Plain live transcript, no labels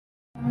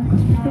Oh,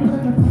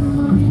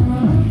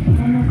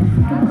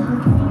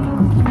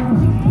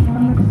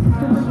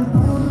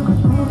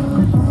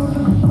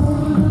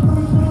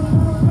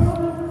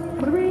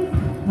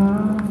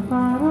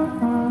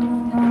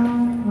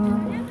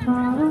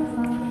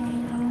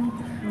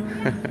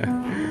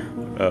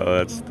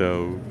 that's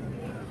dope.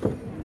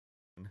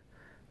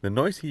 The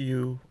noise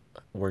you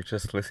were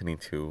just listening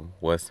to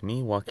was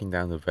me walking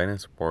down the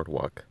Venice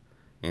Boardwalk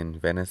in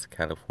Venice,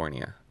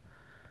 California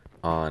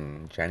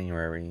on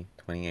January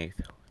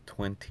 28th,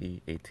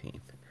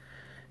 2018.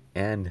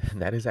 And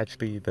that is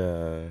actually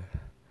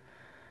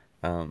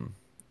um,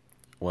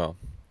 well,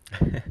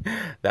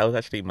 that was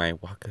actually my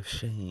walk of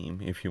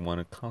shame, if you want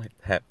to call it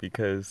that,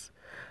 because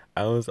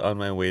I was on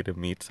my way to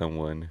meet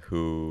someone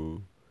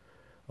who.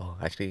 Oh,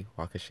 actually,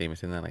 walk of shame,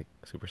 isn't that like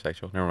super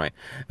sexual? Never mind.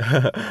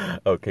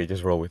 Okay,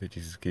 just roll with it.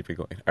 Jesus, keep it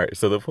going. All right.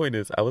 So the point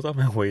is, I was on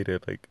my way to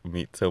like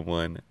meet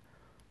someone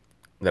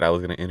that I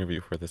was gonna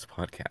interview for this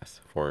podcast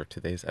for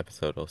today's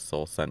episode of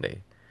Soul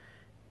Sunday,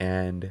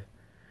 and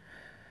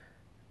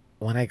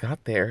when I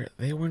got there,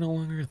 they were no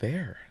longer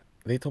there.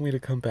 They told me to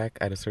come back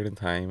at a certain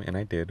time, and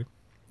I did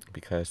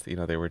because they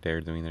were there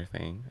doing their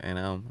thing.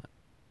 And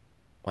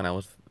when I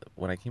was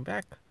when I came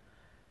back,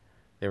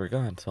 they were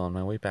gone. So on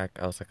my way back,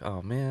 I was like,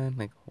 oh man,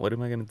 like what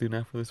am I gonna do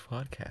now for this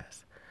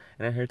podcast?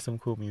 And I heard some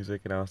cool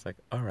music, and I was like,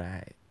 all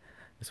right,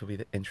 this will be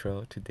the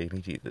intro to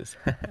Daily Jesus.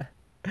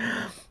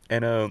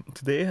 And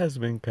today has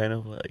been kind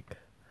of like,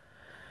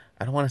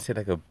 I don't want to say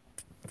like a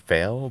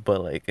fail,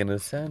 but like in a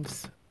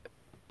sense,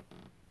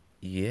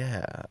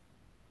 yeah.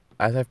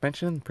 As I've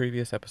mentioned in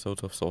previous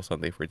episodes of Soul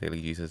Sunday for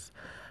Daily Jesus,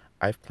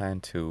 I've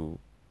planned to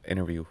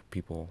interview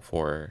people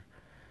for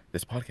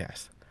this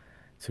podcast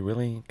to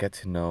really get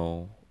to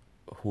know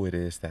who it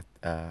is that,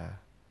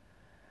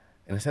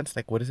 in a sense,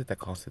 like what is it that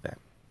calls to them,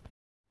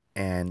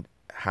 and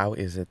how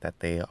is it that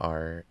they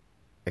are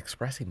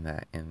expressing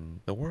that in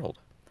the world.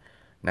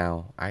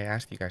 Now, I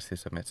asked you guys to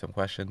submit some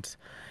questions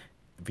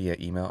via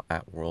email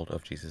at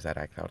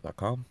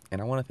worldofjesus@icloud.com, and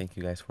I want to thank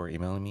you guys for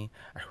emailing me.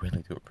 I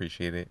really do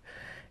appreciate it.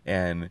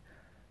 And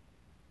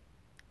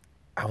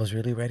I was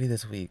really ready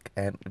this week,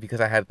 and because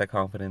I had the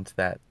confidence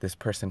that this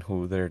person,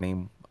 who their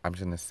name, I'm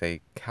just going to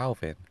say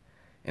Calvin,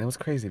 and it was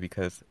crazy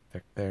because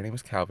their name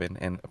is Calvin,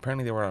 and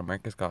apparently they were on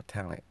America's Got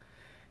Talent,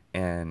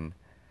 and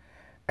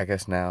I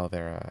guess now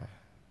they're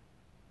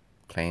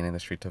playing in the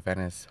streets of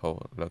Venice,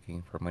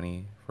 looking for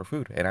money for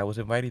food. And I was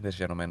inviting this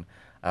gentleman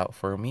out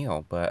for a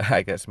meal, but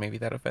I guess maybe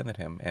that offended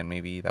him, and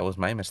maybe that was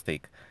my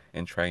mistake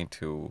in trying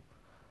to,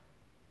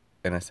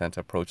 in a sense,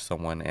 approach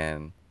someone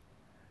and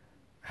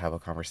have a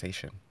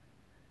conversation.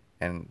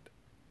 And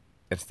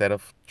instead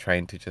of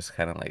trying to just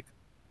kind of like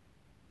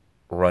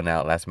run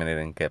out last minute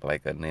and get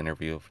like an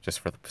interview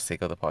just for the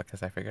sake of the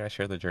podcast, I figured I'd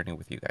share the journey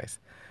with you guys,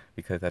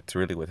 because that's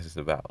really what this is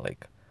about.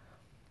 Like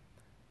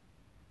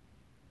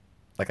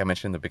I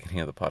mentioned in the beginning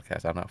of the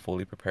podcast, I'm not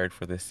fully prepared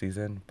for this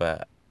season,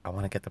 but I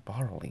want to get the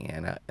ball rolling,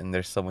 and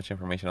there's so much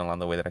information along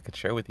the way that I could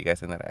share with you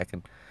guys, and that I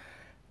can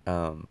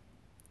um,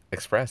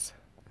 express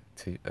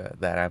to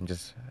that I'm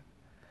just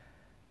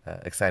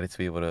excited to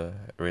be able to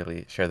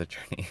really share the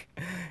journey.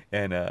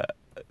 And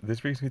this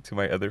brings me to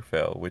my other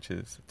fail, which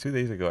is 2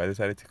 days ago I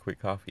decided to quit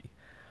coffee.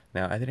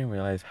 Now I didn't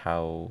realize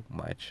how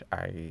much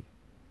I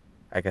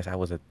guess I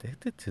was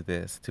addicted to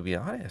this, to be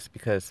honest,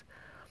 because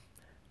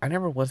I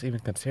never was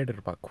even considered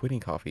about quitting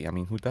coffee. I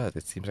mean, who does?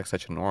 It seems like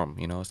such a norm,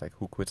 you know? It's like,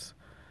 who quits,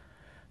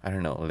 I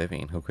don't know,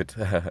 living? Who quits,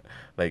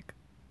 like,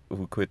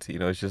 who quits,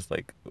 it's just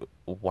like,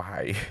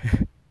 why?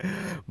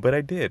 But I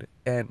did.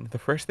 And the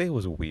first day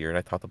was weird.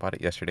 I thought about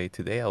it yesterday.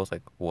 Today, I was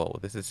like, whoa,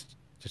 this is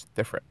just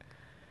different.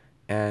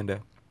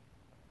 And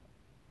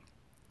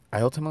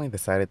I ultimately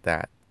decided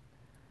that,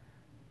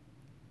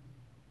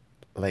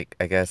 like,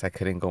 I guess I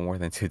couldn't go more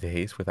than 2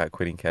 days without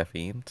quitting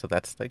caffeine. So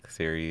that's like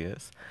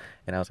serious.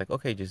 And I was like,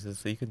 okay, just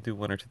so you can do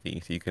one or two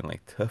things. You can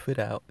like tough it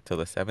out till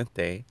the seventh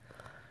day,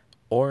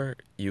 or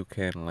you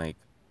can like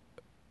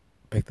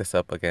pick this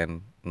up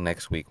again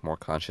next week more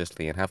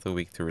consciously and have the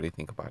week to really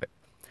think about it.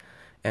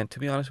 And to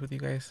be honest with you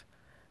guys,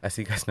 as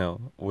you guys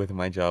know, with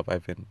my job,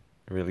 I've been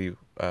really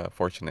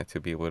fortunate to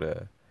be able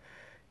to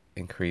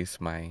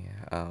increase my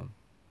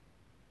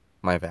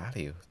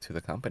value to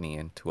the company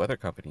and to other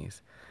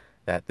companies.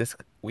 That this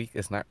week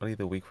is not really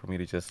the week for me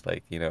to just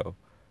like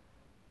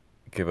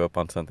give up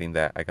on something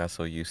that I got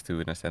so used to,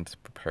 in a sense,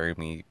 preparing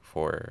me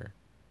for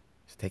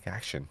to take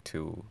action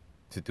to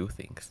do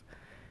things.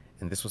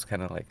 And this was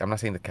kind of like, I'm not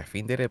saying the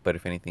caffeine did it, but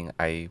if anything,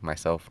 I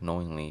myself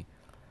knowingly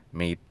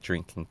made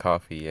drinking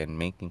coffee and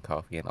making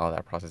coffee and all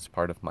that process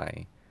part of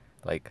my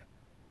like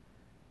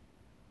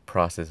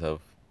process of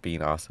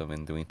being awesome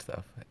and doing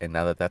stuff. And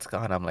now that that's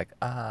gone, I'm like,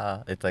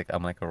 it's like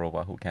I'm like a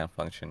robot who can't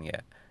function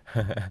yet.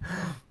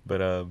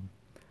 But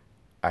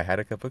I had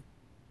a cup of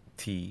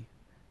tea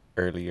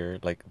earlier,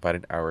 like about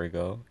an hour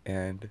ago,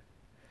 and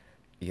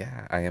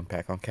yeah, I am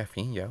back on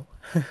caffeine, yo.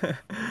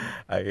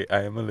 I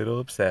am a little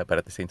upset, but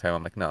at the same time,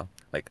 I'm like, no,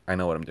 like I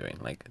know what I'm doing.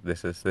 Like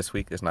this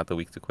week is not the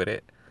week to quit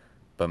it,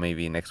 but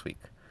maybe next week,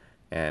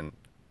 and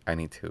I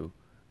need to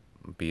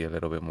be a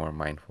little bit more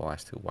mindful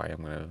as to why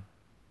I'm gonna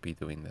be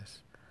doing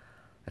this,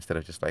 instead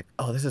of just like,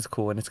 oh, this is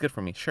cool and it's good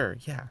for me. Sure,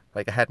 yeah.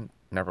 Like I hadn't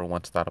never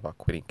once thought about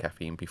quitting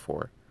caffeine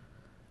before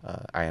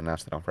I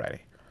announced it on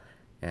Friday,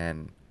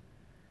 and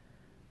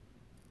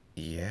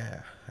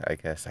yeah, I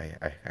guess I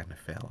kind of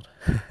failed.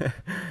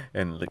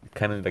 And like,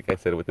 kind of like I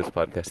said with this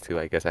podcast too,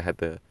 I guess I had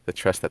the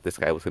trust that this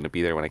guy was going to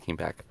be there when I came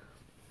back.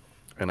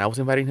 And I was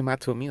inviting him out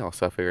to a meal,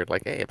 so I figured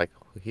like, hey, like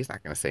he's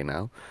not going to say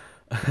no.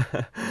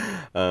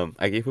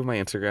 I gave him my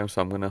Instagram,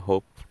 so I'm going to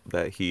hope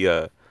that he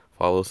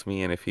follows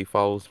me. And if he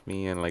follows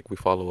me and like we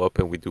follow up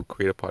and we do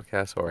create a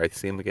podcast, or I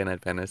see him again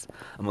at Venice,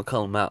 I'm going to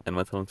call him out and I'm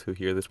going to tell him to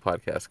hear this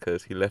podcast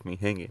because he left me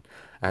hanging.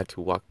 I had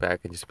to walk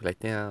back and just be like,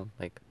 damn,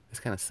 like this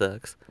kind of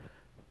sucks.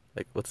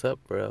 Like, what's up,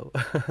 bro?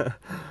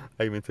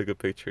 I even took a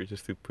picture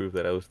just to prove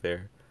that I was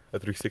there. A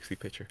 360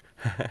 picture.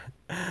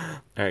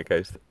 Alright,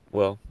 guys.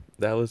 Well,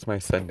 that was my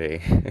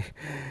Sunday.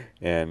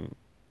 And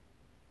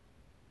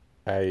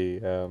I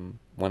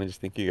want to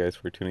just thank you guys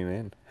for tuning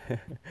in.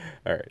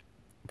 Alright.